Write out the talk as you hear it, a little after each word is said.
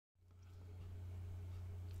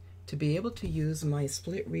To be able to use my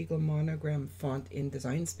Split Regal Monogram font in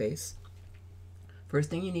Design Space, first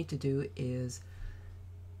thing you need to do is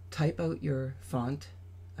type out your font,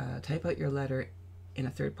 type out your letter in a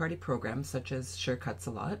third-party program such as Shortcuts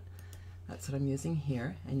a Lot. That's what I'm using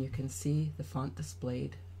here, and you can see the font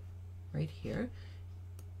displayed right here.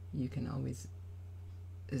 You can always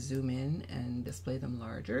zoom in and display them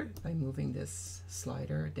larger by moving this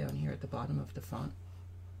slider down here at the bottom of the font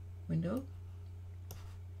window.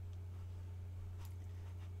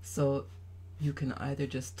 So you can either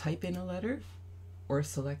just type in a letter or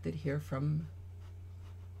select it here from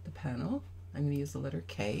the panel. I'm going to use the letter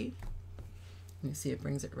K. You see it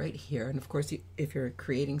brings it right here, and of course if you're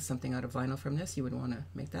creating something out of vinyl from this, you would want to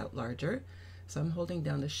make that larger. So I'm holding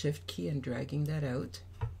down the Shift key and dragging that out.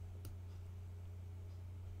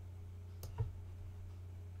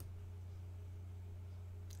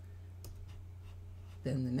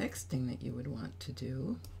 Then the next thing that you would want to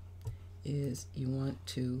do is you want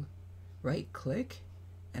to right click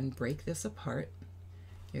and break this apart.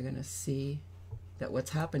 You're going to see that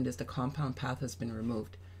what's happened is the compound path has been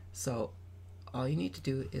removed. So all you need to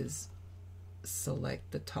do is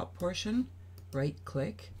select the top portion, right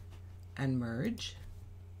click and merge,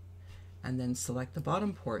 and then select the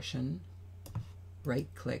bottom portion, right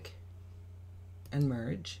click and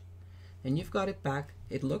merge, and you've got it back.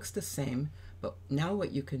 It looks the same, but now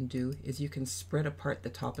what you can do is you can spread apart the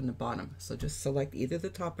top and the bottom. So just select either the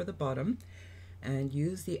top or the bottom and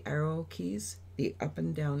use the arrow keys, the up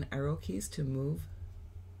and down arrow keys, to move,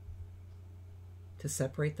 to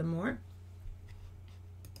separate them more.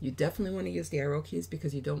 You definitely want to use the arrow keys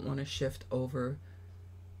because you don't want to shift over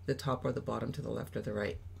the top or the bottom to the left or the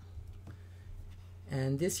right.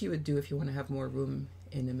 And this you would do if you want to have more room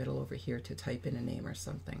in the middle over here to type in a name or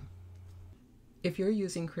something. If you're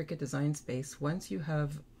using Cricut Design Space, once you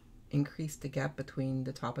have increased the gap between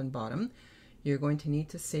the top and bottom, you're going to need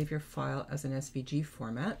to save your file as an SVG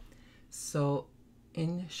format. So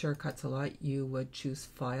in Shortcuts a Lot, you would choose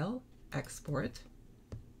File, Export.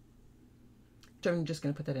 I'm just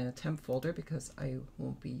going to put that in a temp folder because I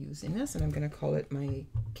won't be using this, and I'm going to call it my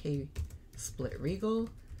K Split Regal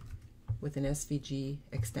with an SVG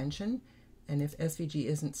extension. And if SVG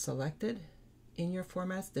isn't selected in your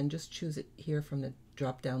formats, then just choose it here from the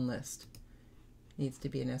drop down list. It needs to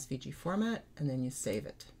be an SVG format, and then you save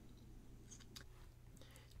it.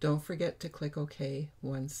 Don't forget to click OK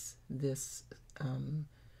once this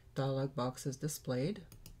dialog box is displayed.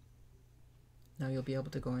 Now you'll be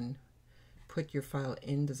able to go and put your file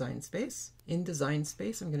in Design Space. In Design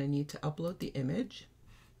Space, I'm going to need to upload the image.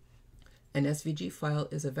 An SVG file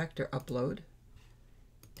is a vector upload,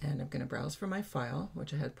 and I'm going to browse for my file,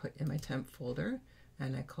 which I had put in my temp folder,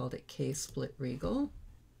 and I called it K Split Regal.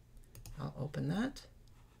 I'll open that.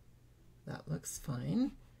 That looks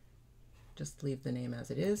fine. Just leave the name as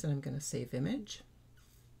it is, and I'm going to save image.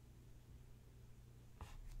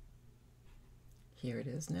 Here it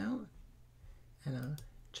is now, and I'll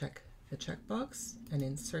check the checkbox and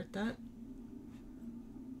insert that,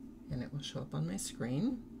 and it will show up on my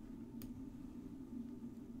screen.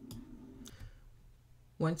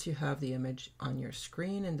 Once you have the image on your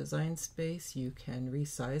screen in Design Space, you can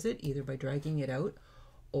resize it either by dragging it out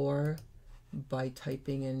or by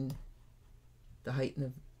typing in the height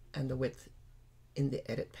and the width in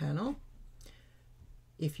the Edit panel.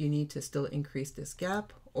 If you need to still increase this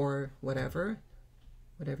gap or whatever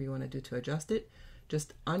you want to do to adjust it,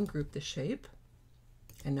 just ungroup the shape,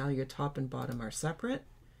 and now your top and bottom are separate,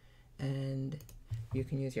 and you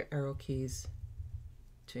can use your arrow keys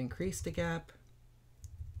to increase the gap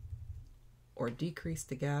or decrease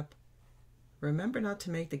the gap. Remember not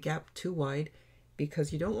to make the gap too wide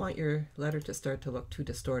because you don't want your letter to start to look too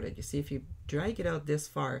distorted. You see, if you drag it out this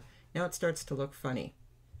far, now it starts to look funny.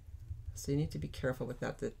 So you need to be careful with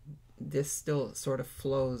that this still sort of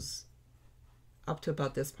flows up to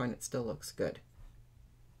about this point. It still looks good.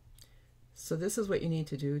 So this is what you need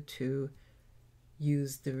to do to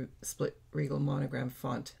use the Split Regal Monogram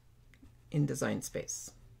font in Design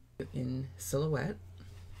Space. In Silhouette,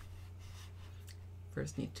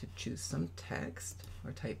 first need to choose some text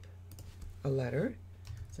or type a letter.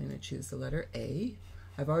 So I'm going to choose the letter A.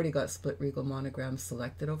 I've already got Split Regal Monogram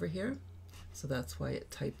selected over here, so that's why it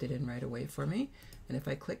typed it in right away for me. And if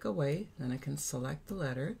I click away, then I can select the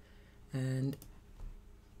letter and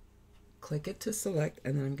click it to select,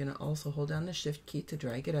 and then I'm going to also hold down the Shift key to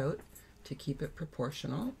drag it out to keep it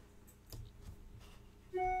proportional.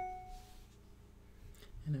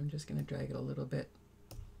 And I'm just going to drag it a little bit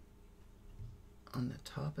on the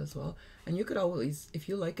top as well. And you could always, if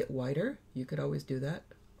you like it wider, you could always do that,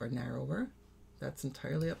 or narrower. That's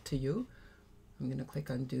entirely up to you. I'm going to click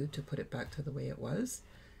undo to put it back to the way it was.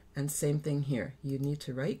 And same thing here. You need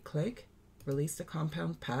to right click, release the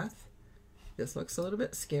compound path. This looks a little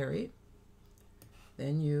bit scary.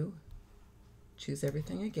 Then you choose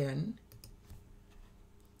everything again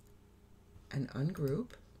and ungroup.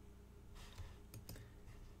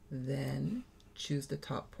 Then choose the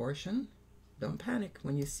top portion. Don't panic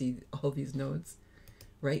when you see all these nodes.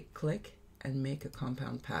 Right click and make a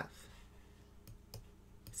compound path.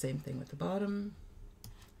 Same thing with the bottom.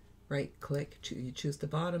 Right click, you choose the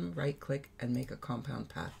bottom, right click and make a compound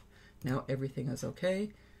path. Now everything is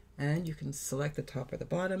okay, and you can select the top or the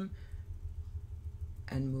bottom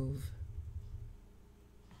and move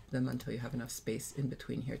them until you have enough space in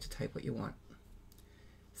between here to type what you want.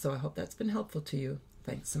 So I hope that's been helpful to you.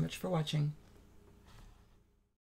 Thanks so much for watching.